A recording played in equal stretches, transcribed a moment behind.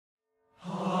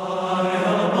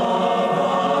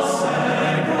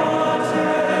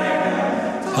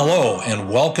Hello, and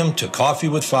welcome to Coffee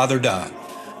with Father Don,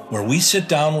 where we sit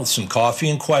down with some coffee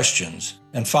and questions,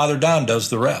 and Father Don does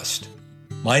the rest.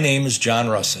 My name is John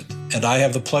Russett, and I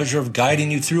have the pleasure of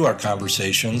guiding you through our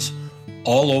conversations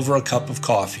all over a cup of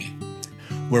coffee,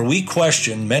 where we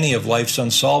question many of life's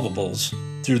unsolvables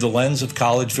through the lens of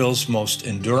Collegeville's most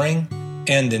enduring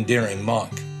and endearing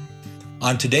monk.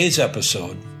 On today's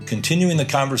episode, continuing the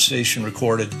conversation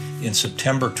recorded in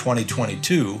September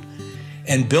 2022,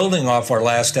 and building off our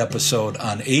last episode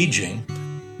on aging,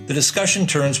 the discussion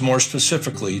turns more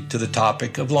specifically to the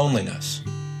topic of loneliness.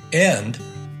 And,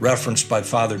 referenced by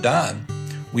Father Don,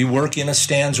 we work in a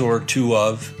stanza or two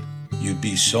of "You'd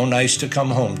Be So Nice to Come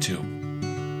Home To."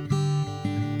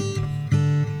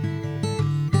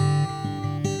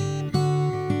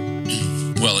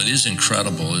 Well, it is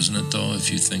incredible, isn't it, though,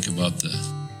 if you think about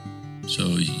So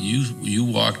you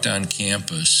walked on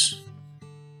campus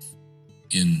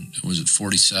in, was it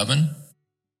 47,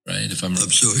 right? I'm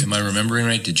sorry. Am I remembering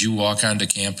right? Did you walk onto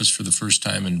campus for the first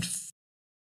time in...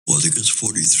 Well, I think it's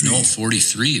 43. No,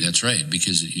 43, that's right,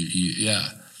 because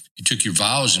you took your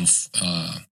vows in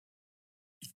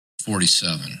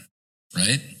 47,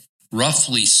 right?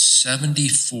 Roughly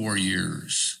 74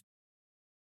 years.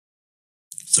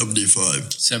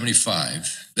 75.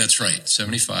 75, that's right,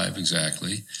 75,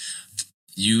 exactly.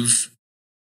 You've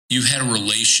had a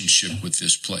relationship with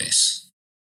this place.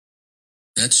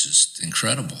 That's just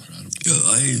incredible. Yeah,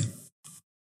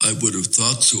 I would have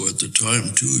thought so at the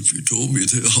time, too, if you told me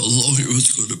how long it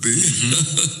was going to be.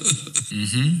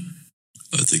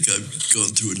 I think I've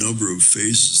gone through a number of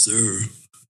phases there.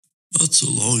 Not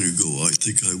so long ago, I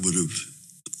think I would have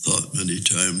thought many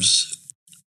times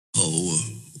how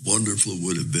wonderful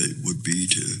would be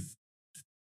to,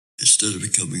 instead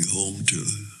of coming home to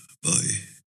my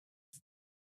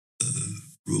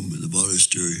room in the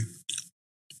monastery,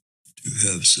 to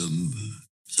have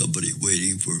somebody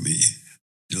waiting for me,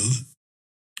 you know?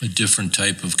 A different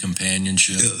type of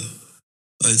companionship. Yeah.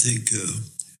 I think,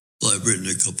 I've written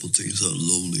a couple things on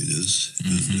loneliness,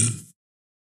 and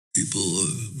people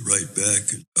write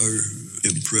back and are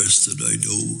impressed that I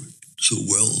know so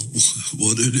well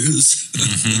what it is.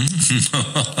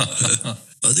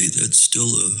 I think that's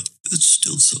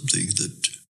still something that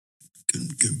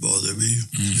can bother me.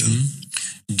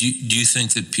 Yeah. Do you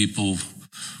think that people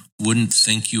wouldn't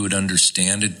think you would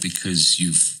understand it because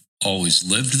you've always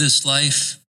lived this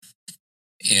life?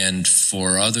 And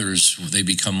for others, they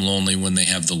become lonely when they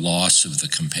have the loss of the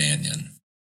companion.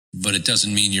 But it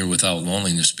doesn't mean you're without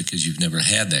loneliness because you've never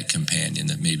had that companion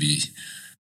that maybe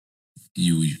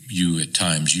you at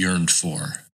times yearned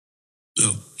for.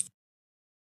 No.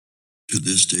 To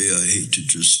this day, I hate to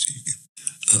just...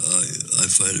 I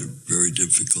find it very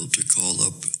difficult to call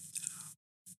up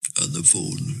on the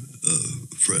phone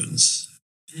friends.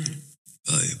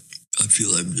 I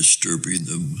feel I'm disturbing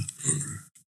them.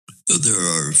 There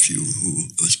are a few who,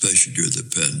 especially during the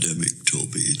pandemic,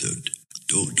 told me that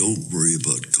don't worry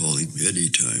about calling me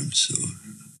anytime. So,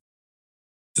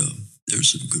 yeah,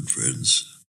 there's some good friends.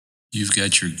 You've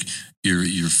got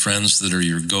your friends that are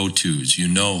your go-tos. You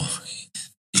know,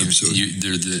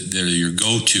 they're your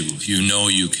go-to. You know,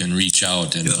 you can reach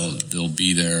out and they'll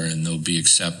be there and they'll be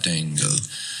accepting, and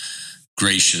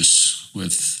gracious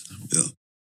with. Yeah.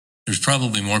 There's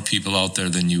probably more people out there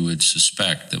than you would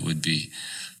suspect that would be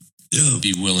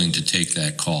willing to take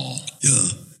that call.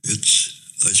 Yeah,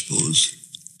 I suppose,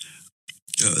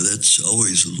 that's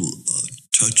always a little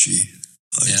touchy,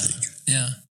 I think. Yeah.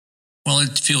 Well,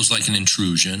 it feels like an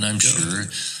intrusion, I'm sure.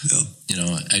 Yeah. You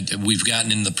know, we've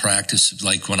gotten in the practice of,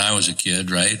 like when I was a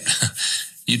kid, right?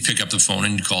 You'd pick up the phone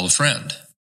and you'd call a friend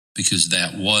because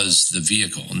that was the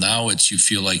vehicle. Now you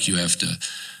feel like you have to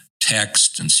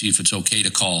text and see if it's okay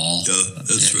to call. Yeah,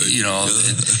 that's right. You know,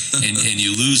 and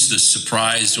you lose the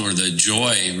surprise or the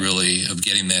joy, really, of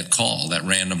getting that call, that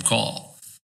random call.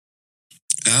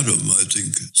 Adam, I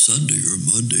think Sunday or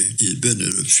Monday, he had been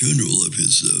at a funeral of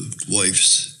his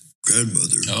wife's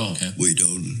grandmother, way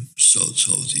down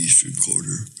southeastern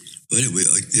quarter. But anyway,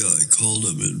 I called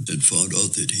him and found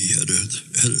out that he had a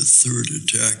third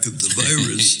attack of the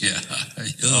virus.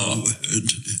 And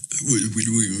we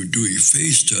were doing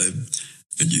FaceTime,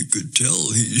 and you could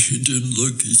tell he didn't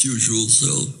look his usual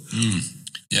self.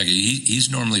 Yeah, he's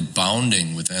normally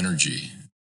bounding with energy.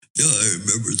 Yeah, I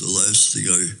remember the last thing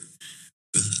I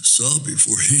saw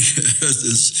before he had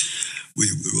this. We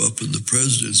were up in the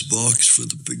president's box for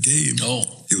the game.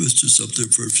 He was just up there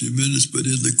for a few minutes, but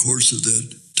in the course of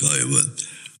that time,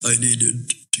 I needed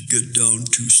to get down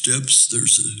 2 steps.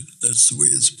 That's the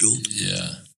way it's built.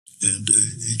 Yeah. And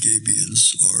he gave me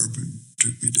his arm and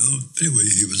took me down. Anyway,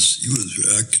 he was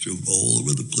active all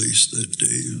over the place that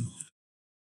day.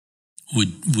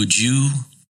 Would you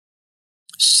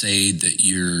say that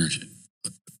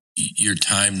your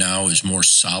time now is more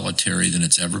solitary than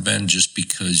it's ever been, just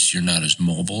because you're not as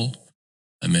mobile?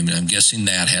 I mean, I'm guessing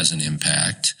that has an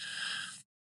impact.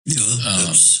 Yeah,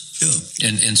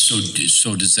 And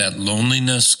so does that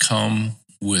loneliness come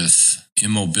with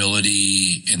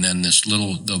immobility, and then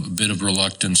the bit of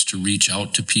reluctance to reach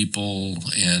out to people?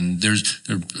 And there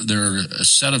are a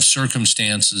set of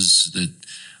circumstances that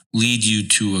lead you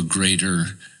to a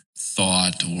greater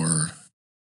thought or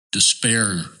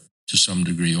despair to some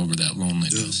degree over that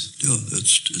loneliness. Yeah,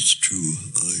 it's true.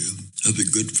 I have a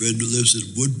good friend who lives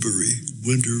in Woodbury.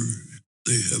 Winter,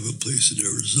 they have a place in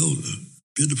Arizona.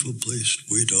 Beautiful place,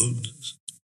 way down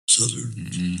southern.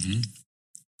 Mm-hmm.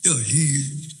 Yeah, he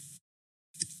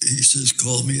says,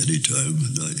 call me anytime.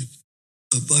 And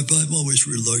I'm always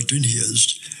reluctant. He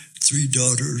has 3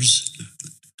 daughters.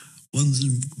 One's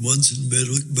in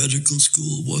medical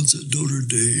school, one's at Notre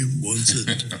Dame, one's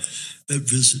at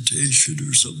Visitation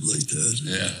or something like that.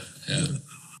 Yeah.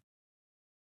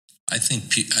 I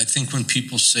think when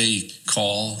people say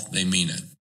call, they mean it.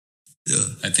 Yeah.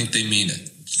 I think they mean it.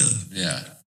 Yeah.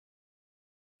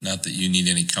 Not that you need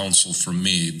any counsel from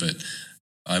me, but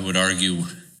I would argue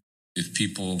if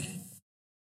people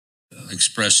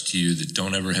express to you that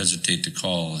don't ever hesitate to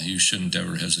call, you shouldn't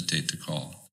ever hesitate to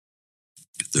call.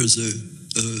 There's a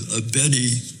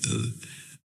Benny,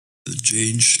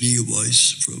 Jane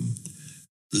Schneeweiss from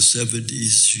the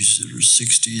 70s. She's in her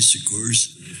 60s, of course.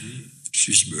 Mm-hmm.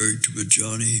 She's married to a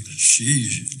Johnny.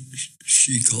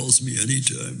 She calls me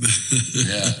anytime.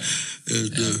 Yeah.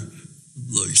 And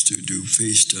likes to do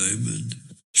FaceTime. And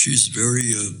she's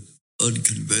very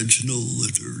unconventional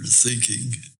in her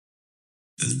thinking.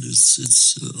 And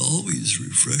it's always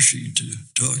refreshing to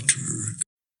talk to her.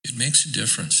 It makes a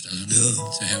difference, doesn't it?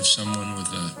 To have someone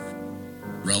with a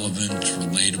relevant,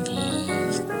 relatable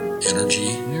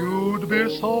energy. You'd be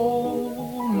so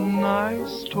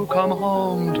nice to come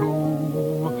home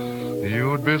to.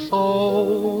 You'd be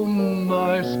so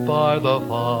nice by the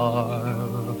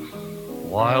fire,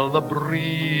 while the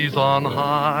breeze on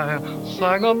high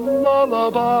sang a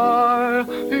lullaby.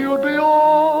 You'd be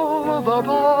all that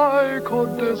I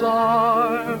could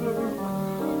desire.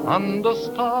 Under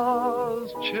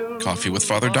stars chill. Coffee with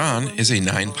Father Don is a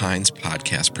Nine Pines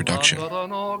podcast production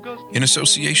in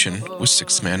association with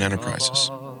Sixth Man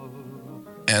Enterprises.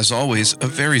 As always, a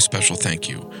very special thank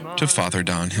you to Father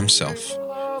Don himself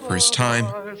for his time,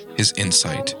 his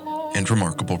insight, and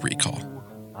remarkable recall.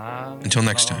 Until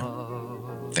next time,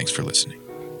 thanks for listening.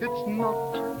 It's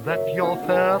not that you're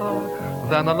fairer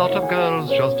than a lot of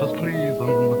girls just as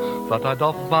pleasing, that I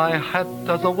doff my hat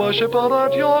as a worshipper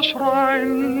at your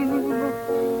shrine.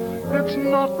 It's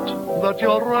not that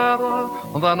you're rarer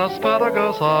than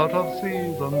asparagus out of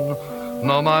season.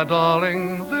 No, my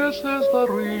darling, this is the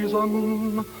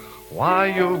reason why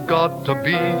you've got to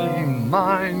be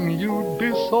mine. You'd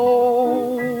be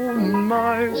so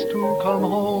nice to come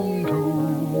home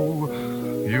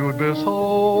to. You'd be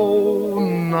so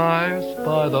nice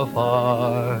by the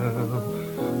fire,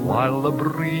 while the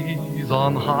breeze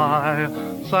on high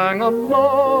sang a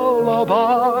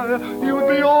lullaby. You'd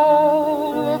be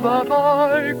all that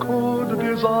I could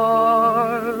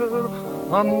desire,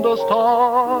 under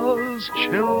stars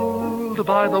chilled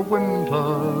by the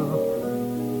winter,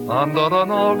 under an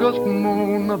August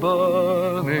moon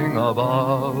burning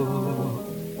above.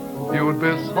 You'd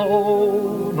be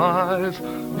so nice,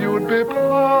 you'd be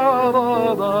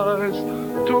paradise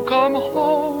to come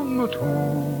home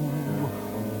to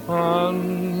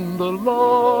and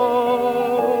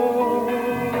love.